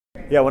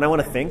Yeah, when I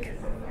want to think.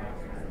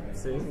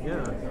 See,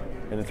 yeah.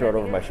 And then throw it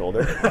over my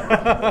shoulder.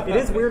 It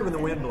is weird when the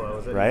wind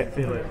blows. Right? You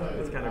feel it.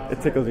 It's kind of...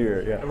 It tickles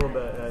your ear, yeah. A little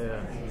bit,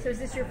 yeah. So is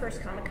this your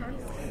first Comic-Con?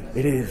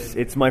 It is.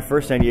 It's my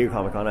first San Diego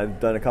Comic-Con. I've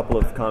done a couple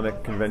of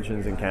comic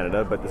conventions in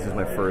Canada, but this is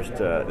my first,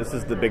 this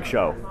is the big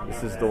show.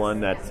 This is the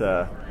one that,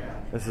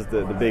 this is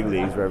the big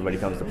leagues where everybody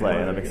comes to play,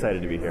 and I'm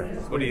excited to be here.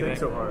 What do you think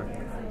so far?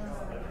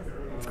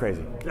 It's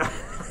crazy.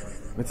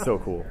 It's so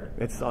cool.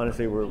 It's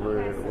honestly,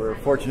 we're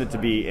fortunate to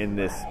be in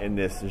this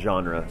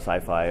genre,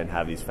 sci-fi, and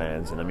have these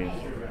fans. And I mean,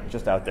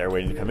 just out there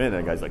waiting to come in,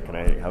 and a guy's like, "Can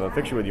I have a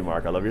picture with you,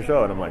 Mark? I love your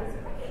show." And I'm like,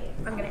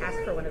 I'm going to ask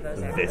for one of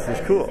those. This is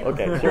cool.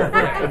 Okay, sure.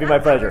 It'd be my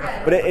pleasure.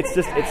 But it's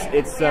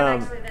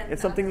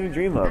something you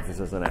dream of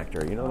as an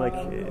actor. You know, like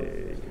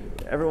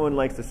everyone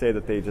likes to say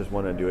that they just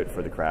want to do it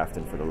for the craft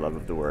and for the love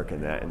of the work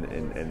and that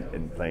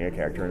and playing a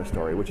character in a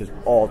story, which is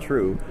all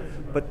true.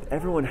 But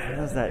everyone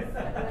has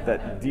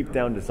that deep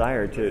down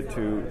desire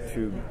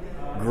to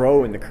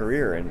grow in the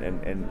career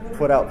and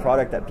put out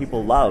product that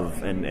people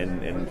love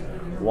and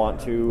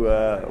want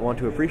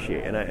to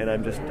appreciate. And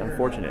I'm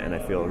fortunate, and I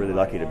feel really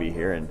lucky to be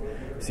here and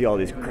see all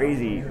these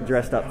crazy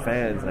dressed up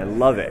fans, and I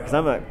love it because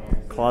I'm a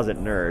closet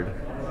nerd,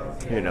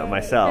 you know,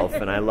 myself,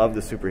 and I love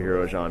the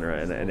superhero genre,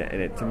 and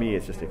it, to me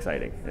it's just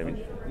exciting. I mean,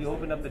 you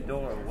open up the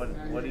door.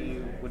 What do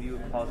you a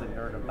closet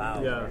nerd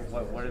about? Yeah.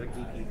 What are the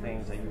geeky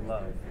things that you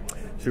love?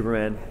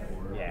 Superman,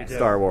 Yeah.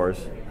 Star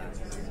Wars.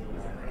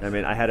 I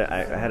mean, I had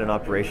an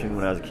operation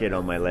when I was a kid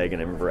on my leg,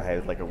 and I remember I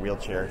had like a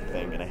wheelchair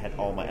thing, and I had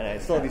and I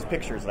still have these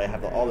pictures, and I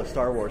have all the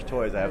Star Wars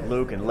toys. I have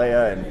Luke and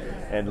Leia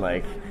and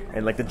like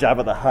the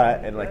Jabba the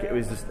Hutt, and like it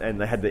was just,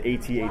 and I had the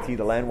AT-AT,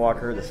 the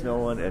Landwalker, the snow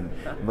one, and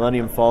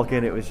Millennium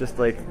Falcon. It was just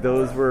like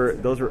those were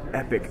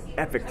epic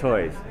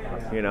toys,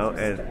 you know.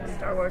 And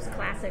Star Wars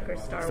Classic or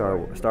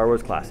Star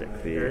Wars Classic,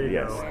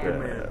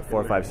 the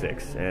 4, 5,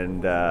 6,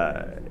 and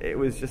it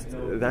was just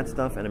that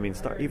stuff. And I mean,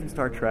 even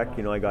Star Trek,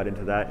 you know, I got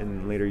into that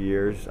in later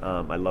years.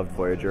 I loved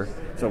Voyager,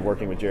 so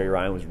working with Jerry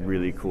Ryan was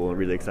really cool and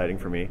really exciting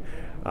for me.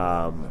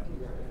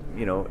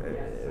 You know,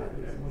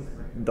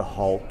 the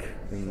Hulk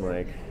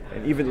and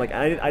even like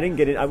I didn't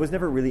get it. I was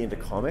never really into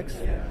comics,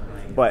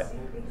 but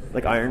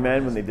like Iron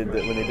Man when they did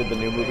the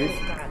new movies.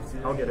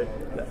 I'll get it.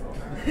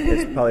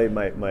 It's probably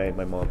my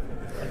mom.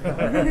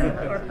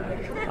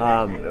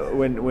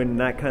 When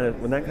that kind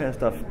of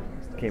stuff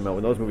came out,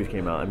 when those movies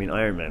came out, I mean,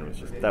 Iron Man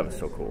that was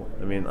so cool.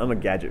 I mean, I'm a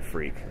gadget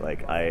freak.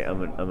 Like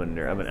I'm a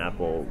nerd. I'm an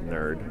Apple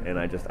nerd, and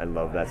I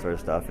love that sort of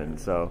stuff. And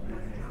so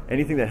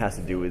anything that has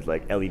to do with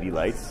like LED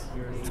lights,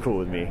 it's cool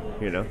with me.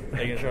 You know.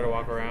 Are you gonna try to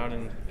walk around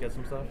and get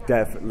some stuff?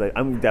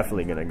 I'm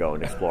definitely gonna go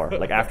and explore.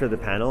 Like after the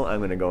panel, I'm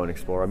gonna go and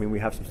explore. I mean, we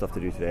have some stuff to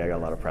do today. I got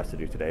a lot of press to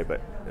do today,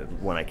 but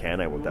when I can,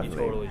 I will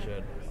definitely. You totally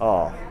should.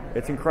 Oh,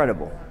 it's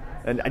incredible.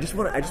 And I just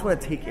want to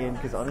take in,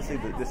 because honestly,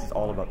 this is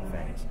all about the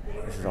fans.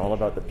 This is all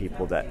about the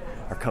people that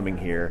are coming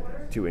here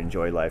to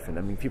enjoy life. And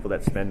I mean, people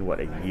that spend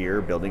a year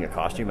building a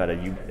costume out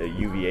of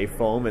UVA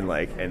foam and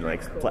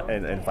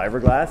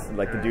fiberglass,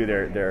 like to do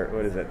their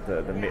what is it,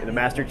 the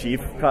Master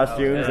Chief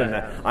costumes and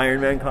the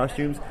Iron Man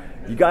costumes.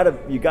 You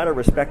gotta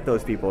respect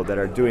those people that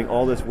are doing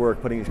all this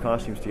work, putting these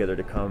costumes together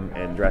to come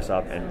and dress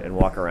up and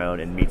walk around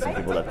and meet some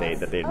people that they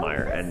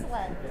admire, and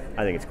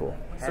I think it's cool.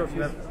 So I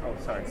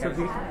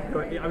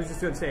was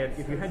just going to say,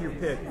 if you had your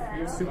pick,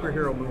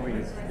 superhero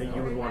movies that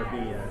you would want to be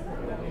in,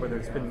 whether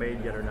it's been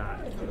made yet or not.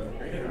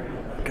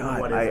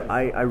 God,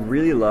 I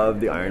really love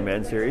the Iron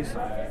Man series.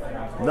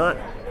 I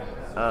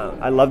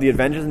love the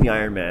Avengers and the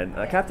Iron Man.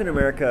 Captain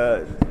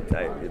America,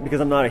 because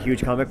I'm not a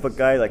huge comic book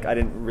guy, like I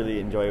didn't really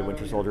enjoy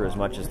Winter Soldier as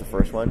much as the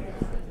first one.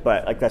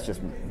 But like that's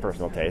just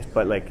personal taste.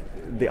 But like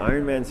the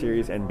Iron Man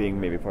series and being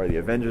maybe part of the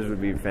Avengers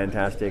would be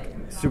fantastic.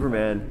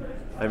 Superman,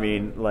 I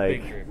mean,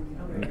 like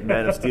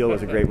Man of Steel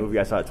was a great movie.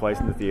 I saw it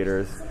twice in the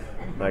theaters.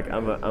 Like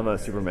I'm a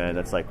Superman.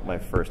 That's like my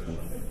first and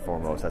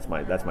foremost. That's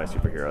my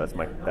superhero.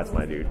 That's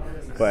my dude.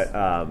 But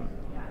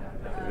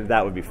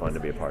that would be fun to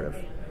be a part of.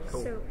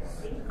 Cool. So,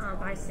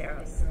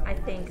 Viceros, I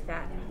think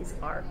that his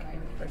arc in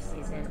the first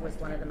season was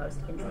one of the most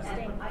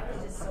interesting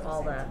of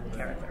all the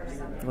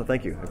characters. Well,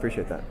 thank you. I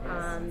appreciate that.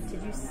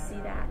 Did you see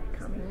that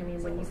coming? I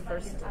mean, when you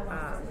first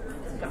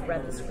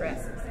read the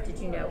script, did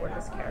you know where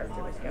this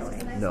character was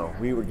going? No,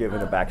 we were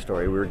given a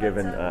backstory. We were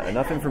given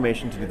enough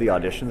information to do the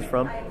auditions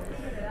from,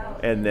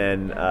 and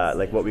then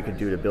like what we could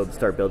do to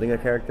start building a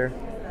character.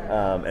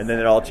 And then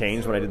it all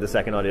changed when I did the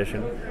second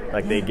audition.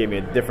 Like they gave me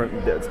a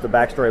different, the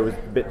backstory was a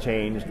bit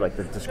changed, like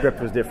the script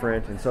was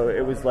different, and so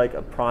it was like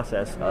a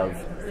process of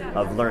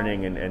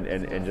learning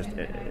and just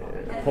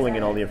pulling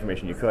in all the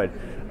information you could.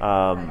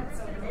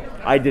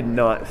 I did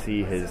not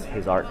see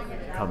his arc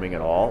coming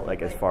at all,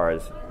 like as far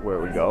as where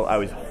it would go. I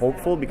was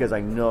hopeful because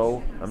I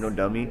know, I'm no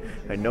dummy,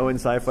 I know in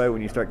sci-fi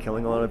when you start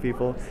killing a lot of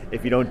people,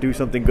 if you don't do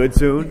something good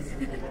soon,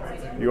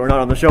 you are not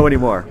on the show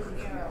anymore.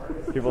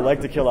 People like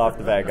to kill off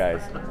the bad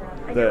guys.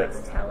 I know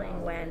it's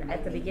telling when,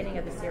 at the beginning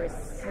of the series,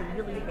 I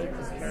really hate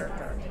this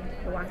character.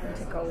 I want him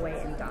to go away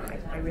and die.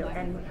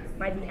 And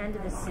by the end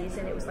of the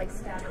season, it was like,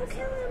 don't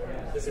kill him.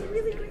 He's a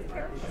really good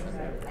character.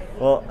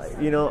 Well,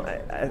 you know,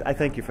 I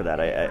thank you for that.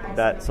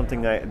 That's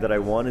something that I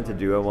wanted to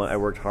do. I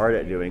worked hard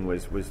at doing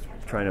was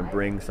trying to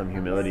bring some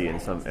humility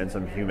and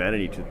some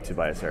humanity to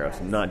Bioceros,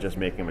 and not just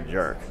make him a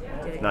jerk,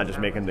 not just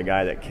make him the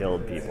guy that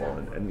killed people.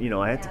 And you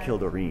know, I had to kill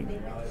Doreen,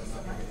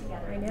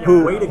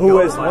 who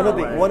was one of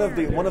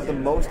the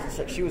most.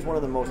 She was one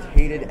of the most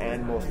hated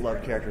and most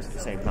loved characters at the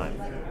same time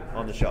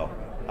on the show.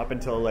 Up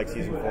until like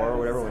season 4 or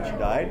whatever, when she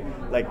died,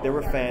 like there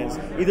were fans.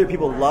 Either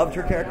people loved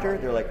her character,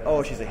 they're like,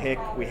 "Oh, she's a hick,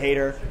 we hate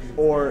her,"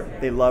 or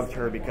they loved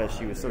her because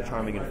she was so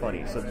charming and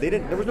funny. So they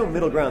didn't. There was no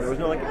middle ground. There was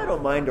no like, "I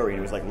don't mind Doreen."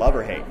 It was like love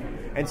or hate.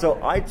 And so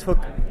I took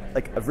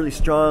like a really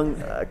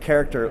strong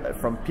character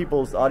from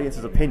people's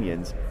audience's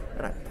opinions,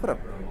 and I put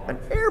an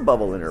air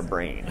bubble in her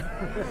brain,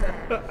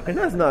 and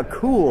that's not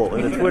cool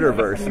in the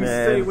Twitterverse,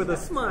 man. You say with a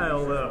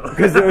smile though,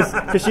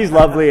 because she's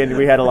lovely, and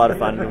we had a lot of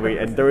fun,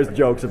 and there was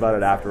jokes about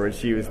it afterwards.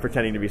 She was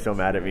pretending to be so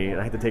mad at me, and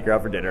I had to take her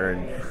out for dinner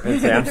and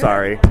say I'm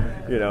sorry,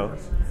 you know.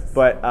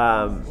 But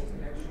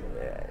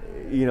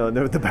you know,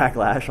 the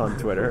backlash on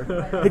Twitter.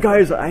 Hey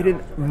guys,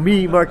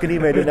 Mark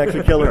Ghanimé didn't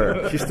actually kill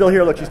her. She's still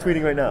here. Look, she's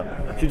tweeting right now.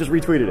 She just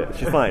retweeted it.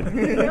 She's fine.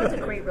 There was a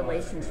great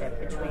relationship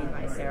between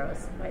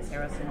Bioceros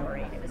and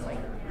Maureen. It was like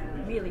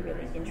really,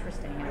 really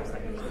interesting. And I was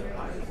like, I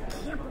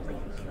can't believe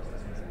he killed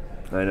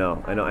her. I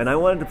know. And I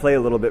wanted to play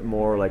a little bit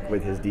more like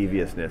with his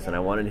deviousness, and I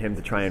wanted him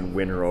to try and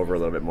win her over a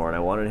little bit more, and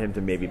I wanted him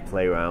to maybe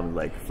play around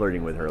like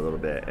flirting with her a little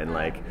bit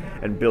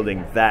and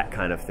building that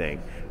kind of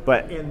thing.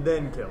 But and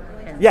then kill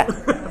her. Yeah.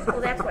 Well,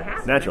 that's what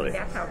happened. Naturally. I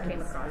mean, that's how it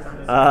came across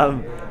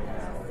on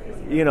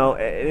you know,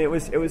 it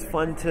was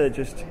fun to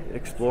just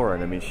explore,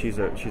 and I mean, she's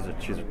a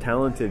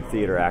talented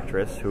theater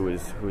actress who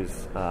is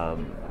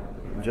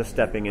just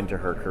stepping into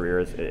her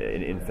career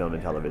in film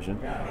and television,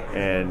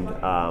 and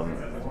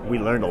we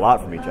learned a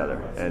lot from each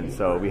other, and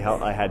so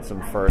I had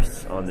some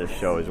firsts on this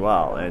show as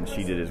well, and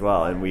she did as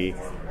well, and we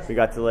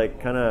got to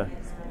like kind of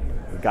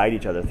guide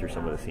each other through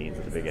some of the scenes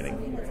at the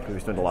beginning because we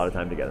spent a lot of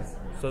time together.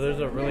 So there's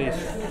a really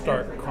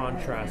stark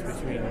contrast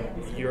between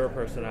your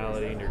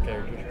personality and your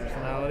character's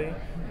personality.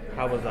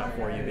 How was that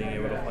for you, being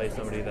able to play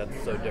somebody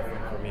that's so different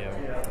from you?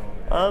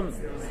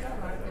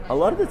 A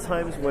lot of the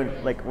times when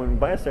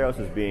Bioceros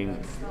was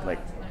being like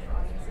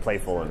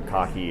playful and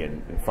cocky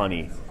and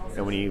funny,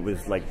 and when he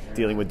was like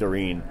dealing with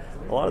Doreen,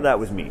 a lot of that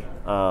was me.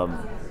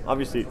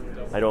 Obviously,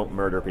 I don't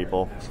murder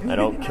people. I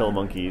don't kill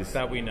monkeys.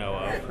 That we know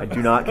of. I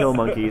do not kill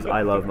monkeys.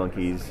 I love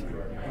monkeys.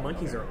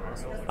 Monkeys are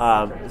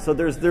awesome. So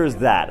there's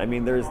that. I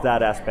mean, there's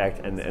that aspect,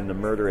 and the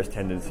murderous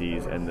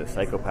tendencies, and the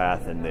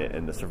psychopath, and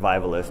the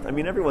survivalist. I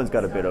mean, everyone's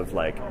got a bit of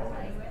like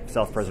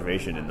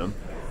self-preservation in them.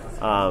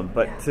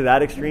 But to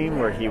that extreme,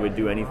 where he would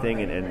do anything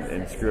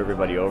and screw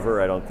everybody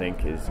over, I don't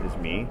think is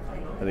me.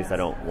 At least I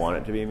don't want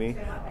it to be me.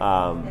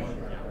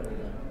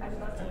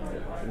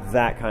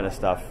 That kind of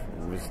stuff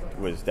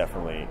was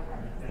definitely,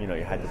 you know,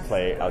 you had to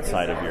play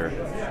outside of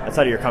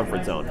your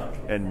comfort zone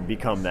and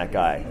become that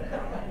guy.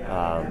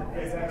 So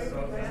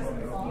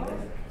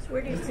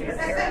where do you see your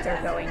character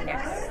going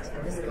next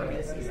this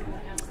coming season?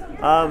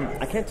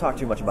 I can't talk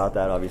too much about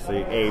that,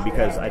 obviously.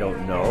 Because I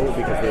don't know,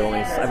 because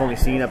I've only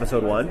seen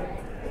episode 1.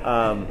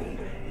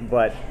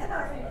 But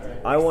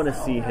I want to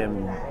see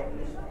him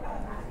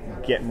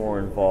get more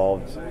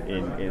involved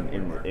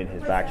in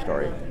his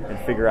backstory and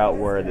figure out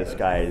where this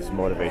guy's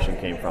motivation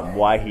came from,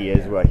 why he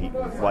is, like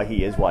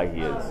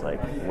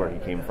where he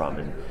came from,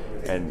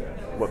 and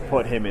what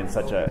put him in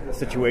such a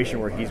situation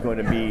where he's going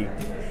to be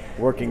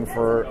working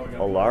for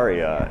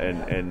Ilaria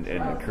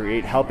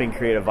and helping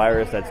create a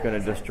virus that's going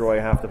to destroy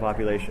half the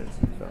population.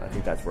 So I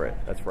think that's where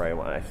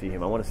I see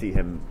him. I want to see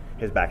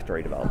his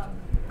backstory developed.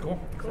 Cool.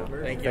 So,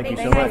 Thank you. Thank you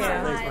so much.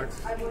 Thanks,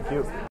 Thank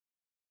you.